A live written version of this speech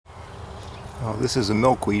This is a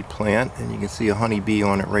milkweed plant, and you can see a honeybee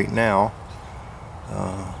on it right now.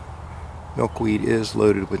 Milkweed is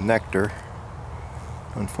loaded with nectar.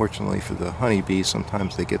 Unfortunately for the honeybees,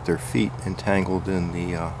 sometimes they get their feet entangled in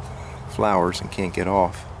the flowers and can't get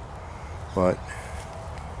off. But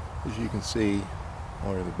as you can see,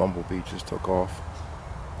 one of the bumblebee just took off.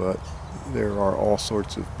 But there are all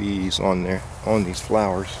sorts of bees on there, on these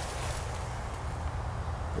flowers.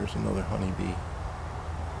 There's another honeybee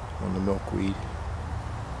on the milkweed.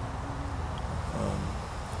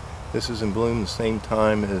 This is in bloom the same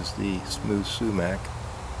time as the smooth sumac.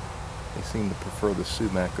 They seem to prefer the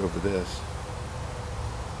sumac over this,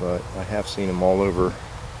 but I have seen them all over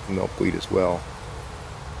the milkweed as well.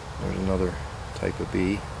 There's another type of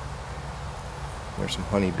bee. There's some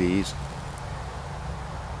honeybees.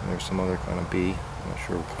 And there's some other kind of bee. I'm not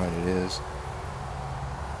sure what kind it is.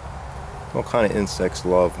 All kind of insects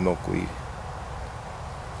love milkweed.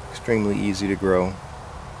 Extremely easy to grow.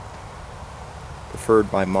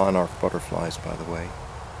 Preferred by monarch butterflies, by the way.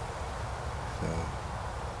 So,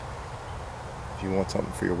 if you want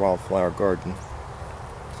something for your wildflower garden,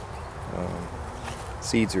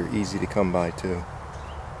 seeds are easy to come by too.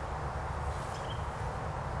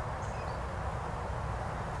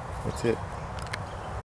 That's it.